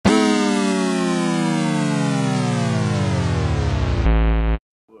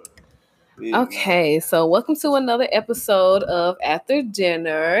Okay, so welcome to another episode of After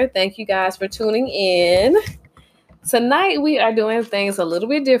Dinner. Thank you guys for tuning in. Tonight we are doing things a little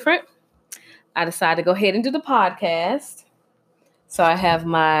bit different. I decided to go ahead and do the podcast. So I have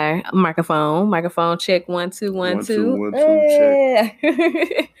my microphone check 1 2 1 2. 1 2 1 2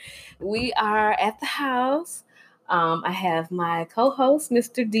 check. We are at the house. I have my co-host,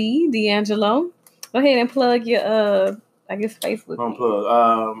 Mr. D'Angelo. Go ahead and plug your Facebook.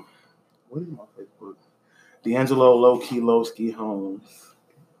 Unplug. What is my Facebook? D'Angelo Lowski Holmes.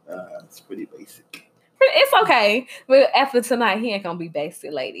 It's pretty basic. It's okay. But after tonight, he ain't gonna be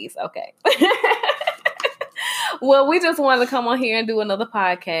basic, ladies. Okay. Well, we just wanted to come on here and do another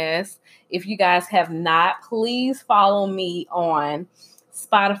podcast. If you guys have not, please follow me on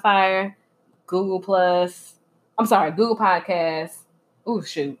Spotify, Google Podcasts.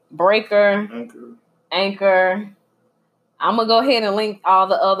 Breaker. Anchor. I'm going to go ahead and link all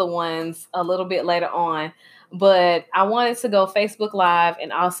the other ones a little bit later on. But I wanted to go Facebook Live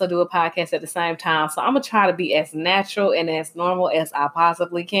and also do a podcast at the same time. So I'm going to try to be as natural and as normal as I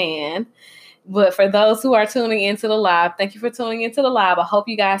possibly can. But for those who are tuning into the live, thank you for tuning into the live. I hope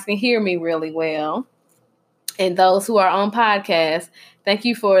you guys can hear me really well. And those who are on podcast, thank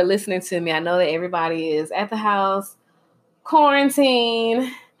you for listening to me. I know that everybody is at the house, quarantine.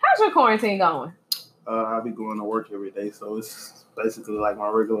 How's your quarantine going? I be going to work every day, so it's basically like my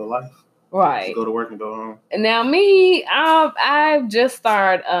regular life. Right. Just go to work and go home. And now me, I've just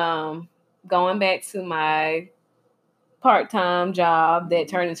started going back to my part-time job that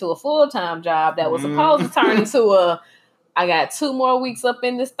turned into a full-time job that was supposed to turn into I got 2 more weeks up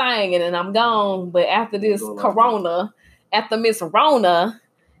in this thing and then I'm gone. But after this after Miss Rona,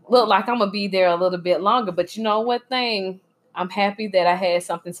 look like I'm going to be there a little bit longer. But you know what thing? I'm happy that I had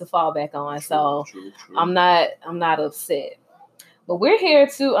something to fall back on. True. I'm not upset. But we're here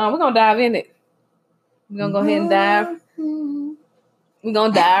to, we're going to dive in it. We're going to go ahead and dive. We're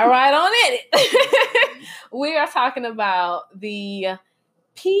going to dive right on in it. We are talking about the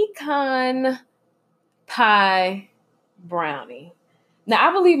Pecan Pie Brownie. Now,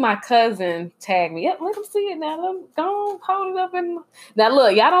 I believe my cousin tagged me. Yep, let them see it now. Let them go hold it up. Now,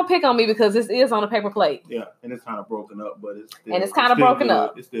 look, y'all don't pick on me because this is on a paper plate. Yeah, and it's kind of broken up, but it's still,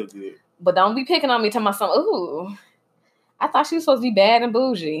 It's still good. But don't be picking on me talking about something. Ooh, I thought she was supposed to be bad and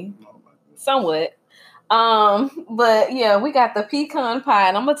bougie. Somewhat. But yeah, we got the pecan pie,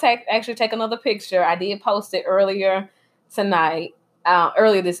 and I'm gonna take another picture. I did post it earlier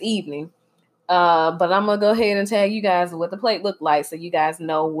this evening. But I'm gonna go ahead and tag you guys what the plate looked like, so you guys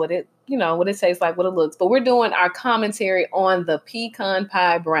know what it tastes like, what it looks. But we're doing our commentary on the pecan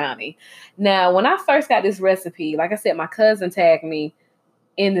pie brownie. Now, when I first got this recipe, like I said, my cousin tagged me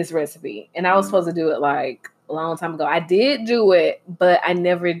in this recipe, and I was supposed to do it like a long time ago. I did do it, but I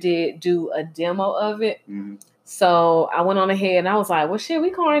never did do a demo of it. Mm-hmm. So I went on ahead and I was like, well, shit, we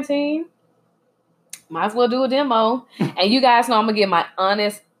quarantined. Might as well do a demo. And you guys know I'm going to give my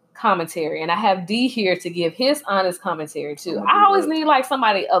honest commentary. And I have D here to give his honest commentary too. I always need like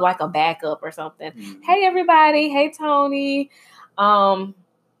somebody, like a backup or something. Mm-hmm. Hey, everybody. Hey, Tony. Hey,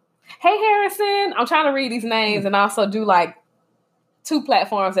 Harrison. I'm trying to read these names and also do like 2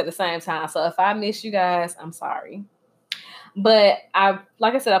 platforms at the same time. So if I miss you guys, I'm sorry. But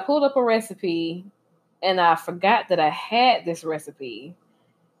like I said, I pulled up a recipe and I forgot that I had this recipe.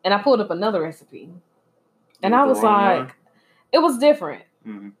 And I pulled up another recipe. And I was like, it was different.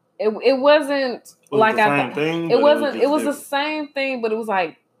 Mm-hmm. It wasn't like I thought. It was the same thing, but it was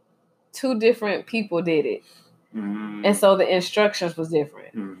like 2 different people did it. Mm-hmm. And so the instructions was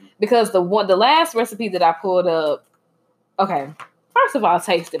different. Mm-hmm. Because the last recipe that I pulled up, okay, first of all,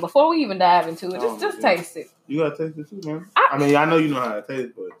 taste it. Before we even dive into it, just taste it. You gotta taste it too, man. I mean, I know you know how to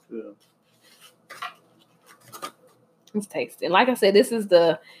taste, but still. Let's taste it. Like I said, this is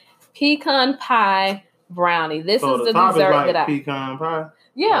the pecan pie brownie. This is the dessert that pecan pie?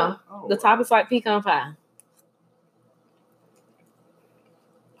 Yeah. The top is like pecan pie.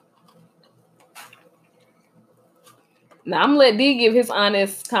 Now, I'm going to let D give his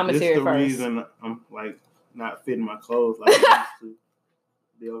honest commentary first. This is the reason I'm, like, not fitting my clothes like I used to.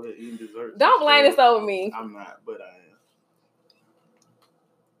 Be over here eating desserts. Don't blame this over me. I'm not, but I am.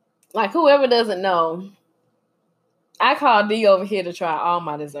 Like, whoever doesn't know, I called D over here to try all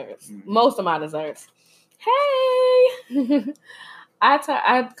my desserts. Mm-hmm. Most of my desserts. Hey!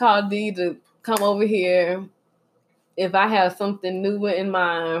 I called D to come over here if I have something new in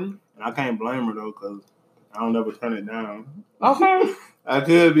mind. I can't blame her, though, because I don't ever turn it down. Okay. I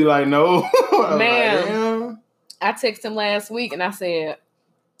could be like, no. Man, I texted him last week and I said,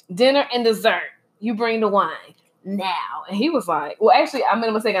 dinner and dessert. You bring the wine now. And he was like, well, actually, I made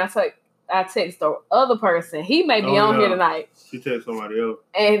a mistake. I text the other person. He may be on here tonight. She texted somebody else.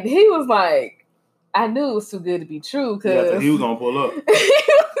 And he was like, I knew it was too good to be true. Yeah, he was going to pull up.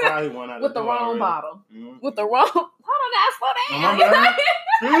 Probably went out with the wrong already. bottle. Mm-hmm. With the wrong... Hold on, now,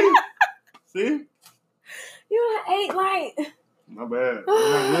 slow down. See? You done ate like... My bad.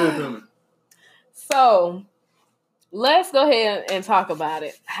 Not good to me. So, let's go ahead and talk about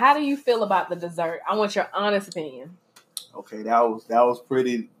it. How do you feel about the dessert? I want your honest opinion. Okay, that was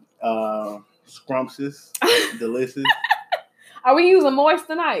pretty scrumptious, delicious. Are we using moist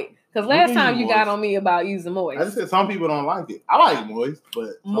tonight? Because last time you got on me about using moist. I just said some people don't like it. I like moist,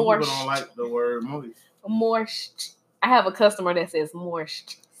 but some people don't like the word moist. Moist. I have a customer that says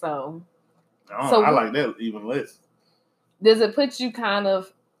moist, so I like that even less. Does it put you kind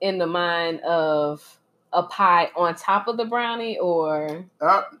of in the mind of a pie on top of the brownie, or?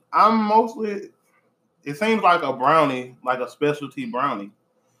 I'm mostly. It seems like a brownie, like a specialty brownie.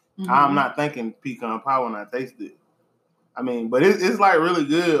 Mm-hmm. I'm not thinking pecan pie when I taste it. I mean, but it's like really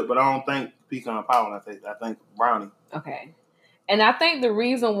good, but I don't think pecan pie when I taste it. I think brownie. Okay. And I think the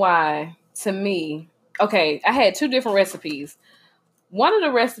reason why, to me, okay, I had 2 different recipes. One of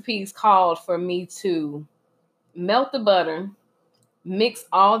the recipes called for me to melt the butter, mix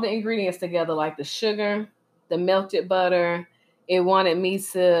all the ingredients together, like the sugar, the melted butter. It wanted me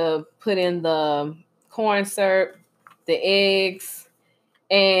to put in the corn syrup, the eggs,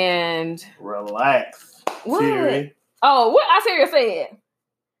 and... Relax. What? Siri. Oh, what I Siri said?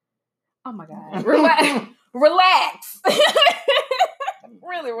 Oh my God. Relax.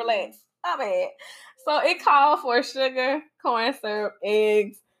 Really relax. My bad. So it called for sugar, corn syrup,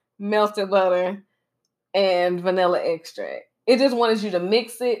 eggs, melted butter, and vanilla extract. It just wanted you to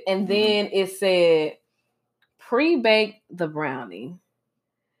mix it, and then it said pre-bake the brownie.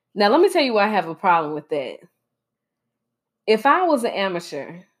 Now let me tell you why I have a problem with that. If I was an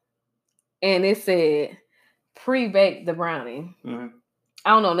amateur and it said pre-bake the brownie, I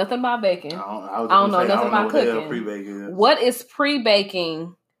don't know nothing about baking. I don't know nothing about cooking. What is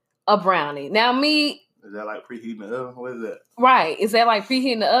pre-baking a brownie? Now me... Is that like preheating the oven? What is that? Right. Is that like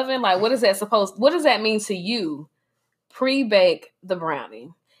preheating the oven? Like, what does that mean to you? Pre-bake the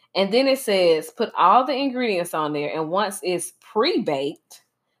brownie. And then it says, put all the ingredients on there. And once it's pre-baked,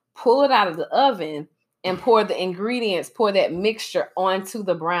 pull it out of the oven and pour that mixture onto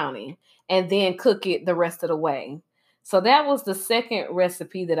the brownie. And then cook it the rest of the way. So that was the second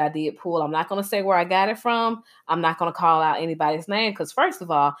recipe that I did pull. I'm not going to say where I got it from. I'm not going to call out anybody's name because, first of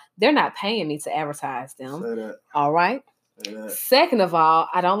all, they're not paying me to advertise them. Say that. All right. Say that. Second of all,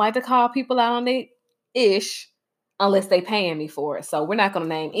 I don't like to call people out on their ish unless they paying me for it. So we're not going to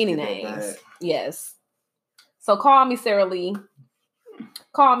name any names. Yes. So call me Sarah Lee.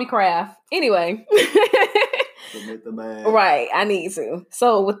 Call me Kraft. Anyway. Submit the bag. Right, I need to.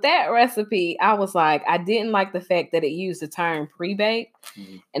 So with that recipe, I was like, I didn't like the fact that it used the term pre-bake,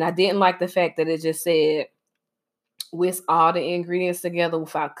 and I didn't like the fact that it just said whisk all the ingredients together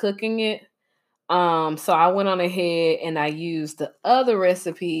without cooking it. So I went on ahead and I used the other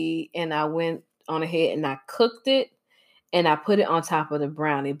recipe, and I went on ahead and I cooked it, and I put it on top of the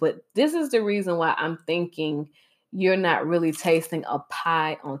brownie. But this is the reason why I'm thinking you're not really tasting a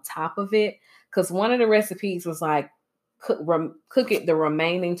pie on top of it. Because one of the recipes was like, cook it the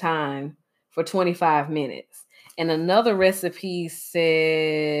remaining time for 25 minutes. And another recipe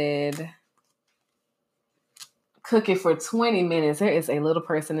said, cook it for 20 minutes. There is a little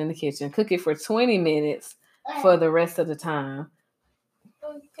person in the kitchen. Cook it for 20 minutes for the rest of the time.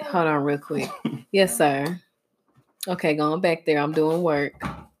 Hold on real quick. Yes, sir. Okay, going back there. I'm doing work.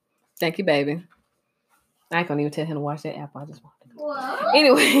 Thank you, baby. I ain't gonna even tell him to watch that apple. I just want to.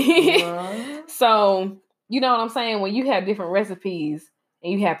 Anyway, so you know what I'm saying? When you have different recipes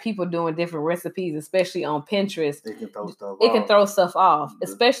and you have people doing different recipes, especially on Pinterest, it can throw stuff off,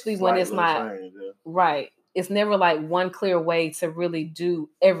 especially when it's not right. It's never like one clear way to really do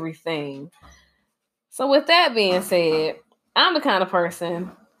everything. So with that being said, I'm the kind of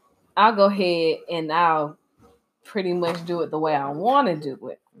person, I'll go ahead and I'll pretty much do it the way I want to do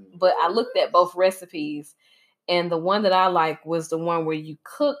it. But I looked at both recipes, and the one that I like was the one where you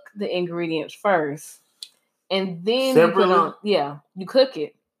cook the ingredients first, and then separately? You cook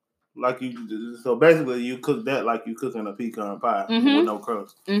it. So basically you cook that like you cooking a pecan pie with no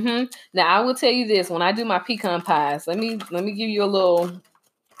crust. Now I will tell you this: when I do my pecan pies, let me give you a little,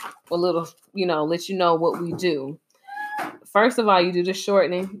 let you know what we do. First of all, you do the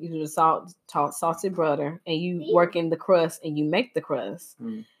shortening, you do the salted butter, and you work in the crust, and you make the crust.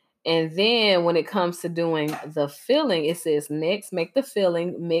 And then when it comes to doing the filling, it says next, make the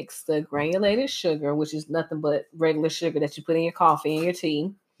filling, mix the granulated sugar, which is nothing but regular sugar that you put in your coffee and your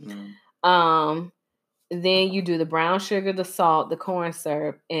tea. Then you do the brown sugar, the salt, the corn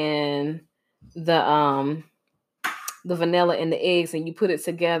syrup, and the vanilla and the eggs, and you put it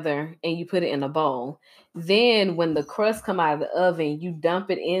together and you put it in a bowl. Then when the crust come out of the oven, you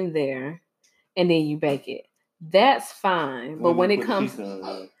dump it in there and then you bake it. That's fine. But when it comes,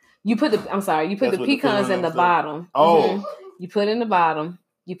 you put the pecans in the bottom. Oh. You put in the bottom,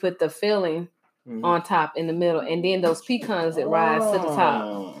 you put the filling on top in the middle, and then those pecans that rise to the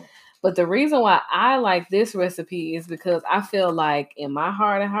top. But the reason why I like this recipe is because I feel like in my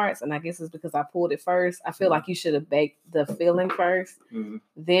heart of hearts, and I guess it's because I pulled it first, I feel like you should have baked the filling first,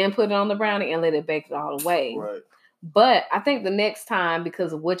 then put it on the brownie and let it bake it all the way. Right. But I think the next time,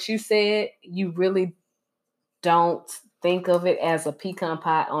 because of what you said, you really don't think of it as a pecan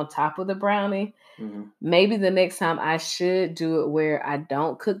pie on top of the brownie. Maybe the next time I should do it where I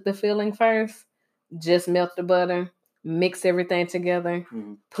don't cook the filling first, just melt the butter, mix everything together,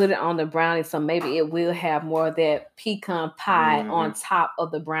 put it on the brownie, so maybe it will have more of that pecan pie on top of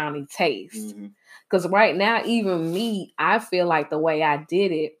the brownie taste. Because right now, even me, I feel like the way I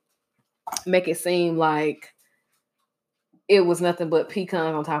did it make it seem like it was nothing but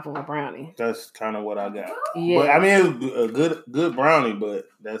pecans on top of a brownie. That's kind of what I got. Yeah. But I mean, it was a good brownie, but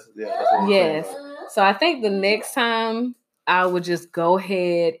that's what yes. So I think the next time I would just go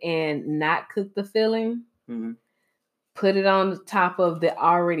ahead and not cook the filling. Put it on the top of the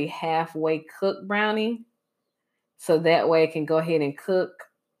already halfway cooked brownie. So that way it can go ahead and cook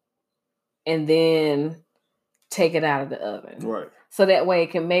and then take it out of the oven. Right. So that way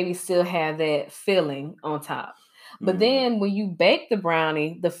it can maybe still have that filling on top. But then when you bake the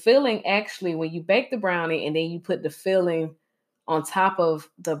brownie, the filling actually, when you bake the brownie and then you put the filling on top of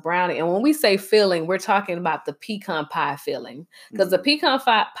the brownie. And when we say filling, we're talking about the pecan pie filling. Because the pecan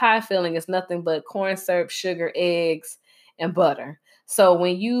pie filling is nothing but corn syrup, sugar, eggs, and butter. So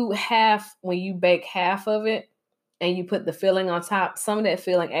when you bake half of it and you put the filling on top, some of that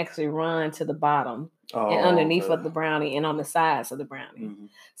filling actually runs to the bottom and underneath of the brownie and on the sides of the brownie.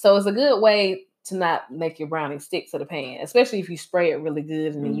 So it's a good way to not make your brownie stick to the pan, especially if you spray it really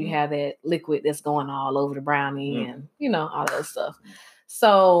good and then you have that liquid that's going all over the brownie and, all that stuff.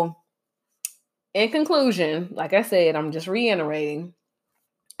 So in conclusion, like I said, I'm just reiterating,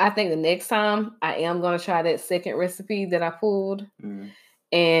 I think the next time I am going to try that second recipe that I pulled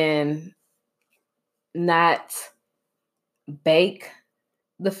and not bake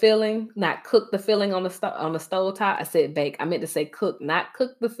the filling, not cook the filling on the stove top. I said bake. I meant to say cook, not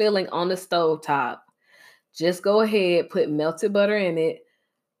cook the filling on the stove top. Just go ahead, put melted butter in it,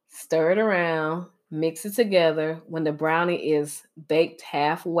 stir it around, mix it together. When the brownie is baked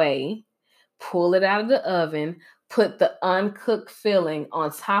halfway, pull it out of the oven, put the uncooked filling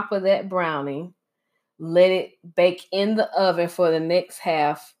on top of that brownie, let it bake in the oven for the next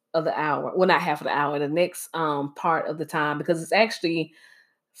half of the hour. Well, not half of the hour, the next part of the time, because it's actually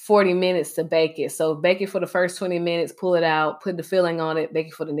 40 minutes to bake it. So bake it for the first 20 minutes, pull it out, put the filling on it, bake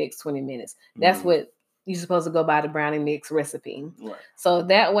it for the next 20 minutes. That's what you're supposed to go by the brownie mix recipe. Right. So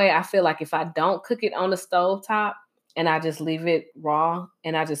that way I feel like if I don't cook it on the stove top and I just leave it raw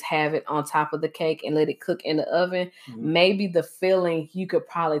and I just have it on top of the cake and let it cook in the oven, maybe the filling, you could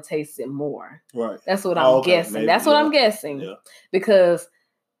probably taste it more. Right. That's what I'm guessing. Maybe, that's what I'm guessing. Yeah. Because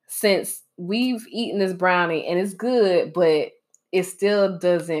since we've eaten this brownie and it's good, but it still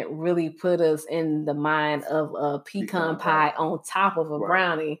doesn't really put us in the mind of a pecan pie on top of a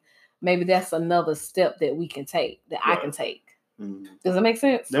brownie. Maybe that's another step that we can take, that I can take. Does that make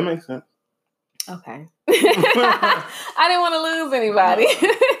sense? That makes sense. Okay. I didn't want to lose anybody.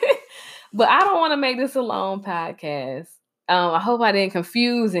 But I don't want to make this a long podcast. I hope I didn't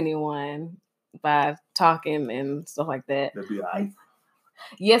confuse anyone by talking and stuff like that. That'd be all right.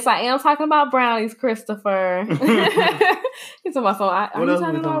 Yes, I am talking about brownies, Christopher. He's talking about something. Are you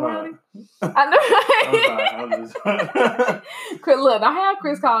talking about brownies? I know, right? I'm sorry. Look, I have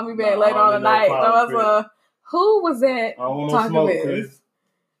Chris calling me back later on tonight. So I was who was that? I don't want to smoke, Chris.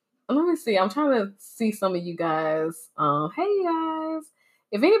 Let me see. I'm trying to see some of you guys. Hey guys.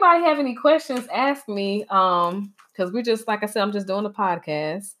 If anybody have any questions, ask me. Because we're just, like I said, I'm just doing a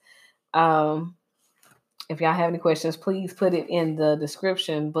podcast. If y'all have any questions, please put it in the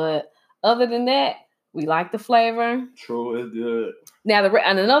description. But other than that, we like the flavor. True, it's good. Now,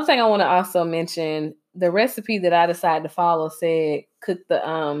 and another thing I want to also mention, the recipe that I decided to follow said cook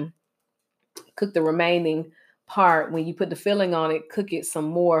the remaining part. When you put the filling on it, cook it some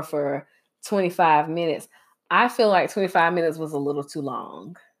more for 25 minutes. I feel like 25 minutes was a little too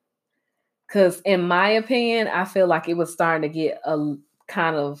long. Because in my opinion, I feel like it was starting to get a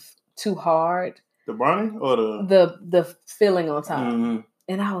kind of too hard. The brownie or the filling on top.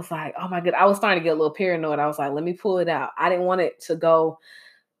 And I was like, oh my God, I was starting to get a little paranoid. I was like, let me pull it out. I didn't want it to go,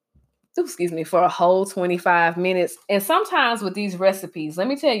 for a whole 25 minutes. And sometimes with these recipes, let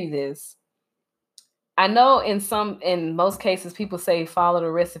me tell you this. I know in most cases, people say follow the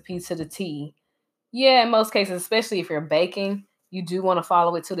recipe to the T. Yeah, in most cases, especially if you're baking, you do want to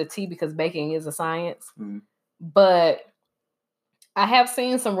follow it to the T because baking is a science. Mm-hmm. But I have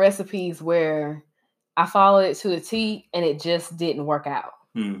seen some recipes where I followed it to the T and it just didn't work out.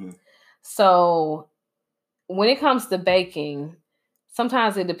 Mm-hmm. So when it comes to baking,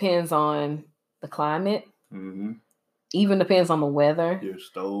 sometimes it depends on the climate. Mm-hmm. Even depends on the weather. Your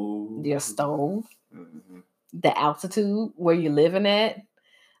stove. Mm-hmm. The altitude where you're living at.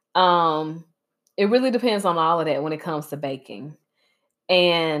 It really depends on all of that when it comes to baking.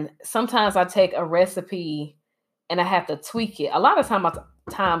 And sometimes I take a recipe and I have to tweak it. A lot of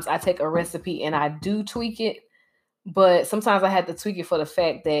times I take a recipe and I do tweak it, but sometimes I have to tweak it for the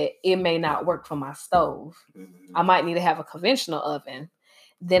fact that it may not work for my stove. Mm-hmm. I might need to have a conventional oven.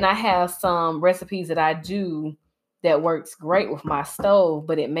 Then I have some recipes that I do that works great with my stove,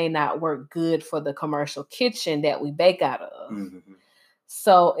 but it may not work good for the commercial kitchen that we bake out of. Mm-hmm.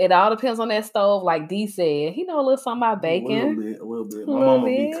 So it all depends on that stove. Like D said, he know a little something about baking. A little bit. My mama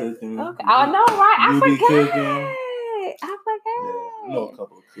be cooking. Okay. I know, right? I forgot. Yeah, I know a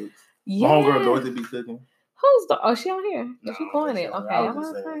couple of cooks. Yeah. My homegirl Dorothy be cooking. Oh, she on here? No, she going it. Okay. I'm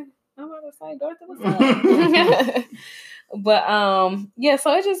about to say, Dorothy, what's up? But yeah,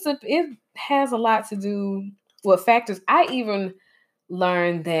 so it has a lot to do with factors. I even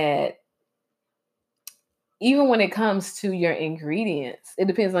learned that even when it comes to your ingredients, it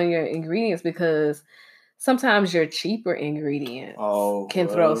depends on your ingredients because sometimes your cheaper ingredients can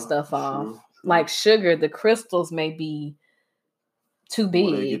throw stuff off. True. Like sugar, the crystals may be too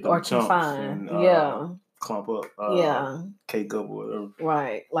big or too fine. And, clump up. Cake up or whatever.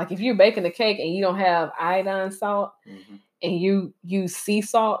 Right. Like if you're baking a cake and you don't have iodine salt mm-hmm. and you use sea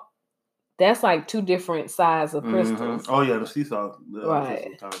salt, that's like two different sizes of crystals. Mm-hmm. Oh yeah, the sea salt. Right.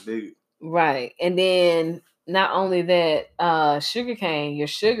 Crystal kind of big. Right. And then not only that, sugarcane, your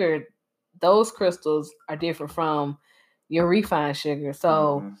sugar, those crystals are different from your refined sugar.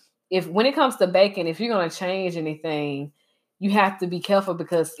 So when it comes to baking, if you're going to change anything, you have to be careful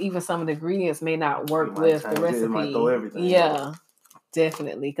because even some of the ingredients may not work with the recipe. It might throw everything out.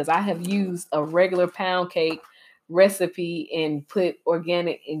 Definitely. Because I have used a regular pound cake recipe and put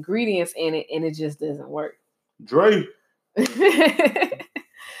organic ingredients in it, and it just doesn't work. Dre.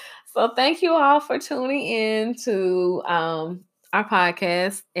 So thank you all for tuning in to our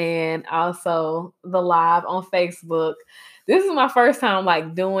podcast and also the live on Facebook. This is my first time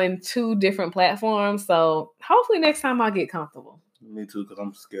like doing 2 different platforms. So hopefully next time I'll get comfortable. Me too, because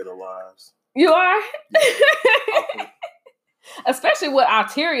I'm scared of lives. You are? Yeah. Especially what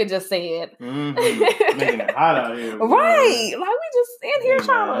Arteria just said. Mm-hmm. Making it hot out here. Right. Like we just in here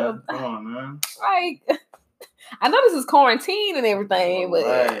trying to. Come on, man. Like, I know this is quarantine and everything, but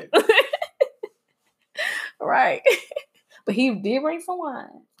right. Right. But he did bring some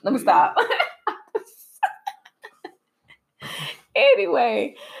wine. Let me stop.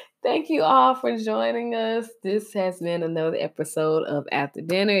 Anyway, thank you all for joining us. This has been another episode of After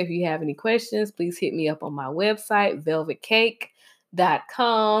Dinner. If you have any questions, please hit me up on my website,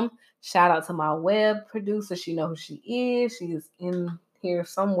 velvetcake.com. Shout out to my web producer. She knows who she is. She is in here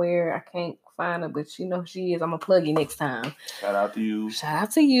somewhere. I can't find her, but you know who she is. I'm going to plug you next time. Shout out to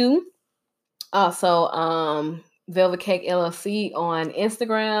you. Also, Velvet Cake LLC on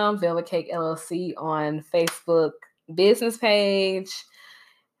Instagram, Velvet Cake LLC on Facebook business page.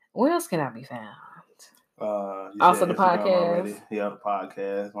 Where else can I be found? Also the Instagram podcast. Already. Yeah, the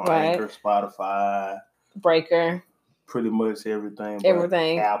podcast on Anchor, Spotify, Breaker. Pretty much everything.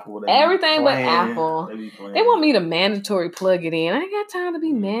 Apple. Everything but Apple. They want me to mandatory plug it in. I ain't got time to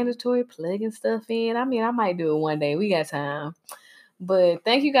be mandatory plugging stuff in. I mean, I might do it one day. We got time. But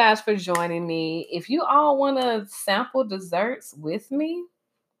thank you guys for joining me. If you all want to sample desserts with me,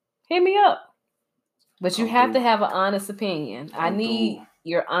 hit me up. But you have to have an honest opinion. I need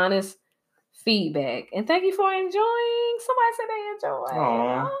your honest feedback. And thank you for enjoying. Somebody said they enjoyed.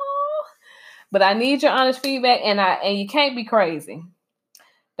 Oh. But I need your honest feedback, and you can't be crazy.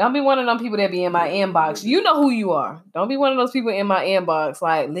 Don't be one of them people that be in my inbox. You know who you are. Don't be one of those people in my inbox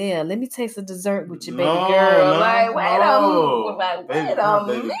like, Leah, let me taste a dessert with your baby girl. Like, wait a minute.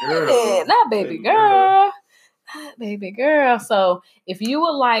 Not baby girl. Not baby girl. So if you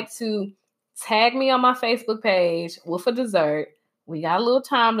would like to tag me on my Facebook page with a dessert, we got a little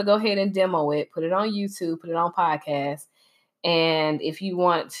time to go ahead and demo it. Put it on YouTube. Put it on podcast. And if you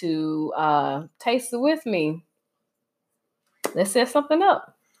want to taste it with me, Let's set something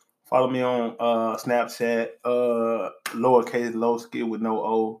up. Follow me on Snapchat, lowercase Lowski with no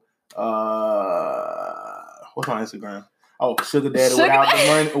O. What's on Instagram? Oh, Sugar Daddy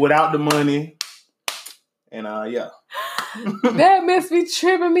without the money. And yeah. That must be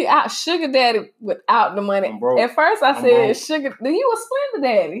tripping me out. Sugar Daddy without the money. At first I said Sugar. Then you a Splendor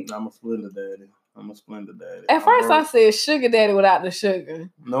Daddy. I'm a Splendor Daddy. At first I said Sugar Daddy without the sugar.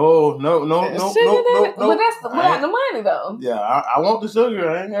 No. But that's without the money though. Yeah, I want the sugar.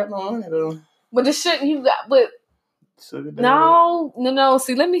 I ain't got no money though. But the sugar you got, but Sugar Daddy. No.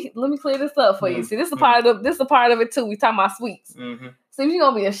 See, let me clear this up for you. See, this is a part of it too. We talking about sweets. Mm-hmm. See, if you're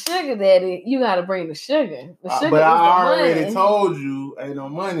gonna be a sugar daddy, you gotta bring the sugar. The sugar but is I already told you ain't no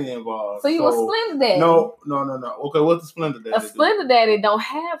money involved. So you a Splendor Daddy. No. Okay, what's the Splendor Daddy? A Splendor Daddy don't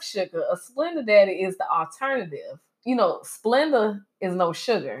have sugar. A Splendor Daddy is the alternative. You know, Splendor is no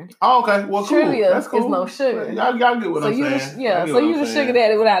sugar. Oh, okay. Well, cool. Trivia That's cool. is no sugar. Y'all get what I'm saying. So you the sugar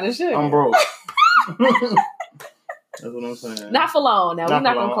daddy without the sugar. I'm broke. That's what I'm saying. Not for long now. We're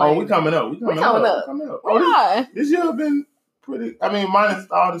not gonna claim. Oh, we coming up. This year have been pretty. I mean, minus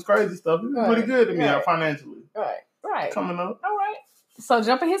all this crazy stuff, it's been pretty good to me financially. Right. Coming up. All right. So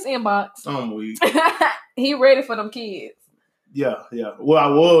jump in his inbox. I'm weak. He ready for them kids. Yeah. Well, I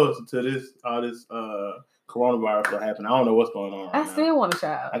was until all this coronavirus happened. I don't know what's going on right now. I still want a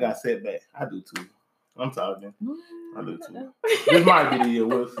child. I got setback. I do too. I'm talking. I do too. This might be the year.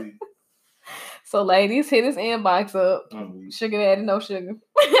 We'll see. So, ladies, hit his inbox up. Sugar Daddy, no sugar.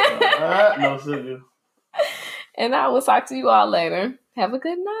 No sugar. And I will talk to you all later. Have a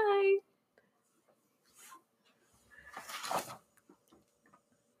good night.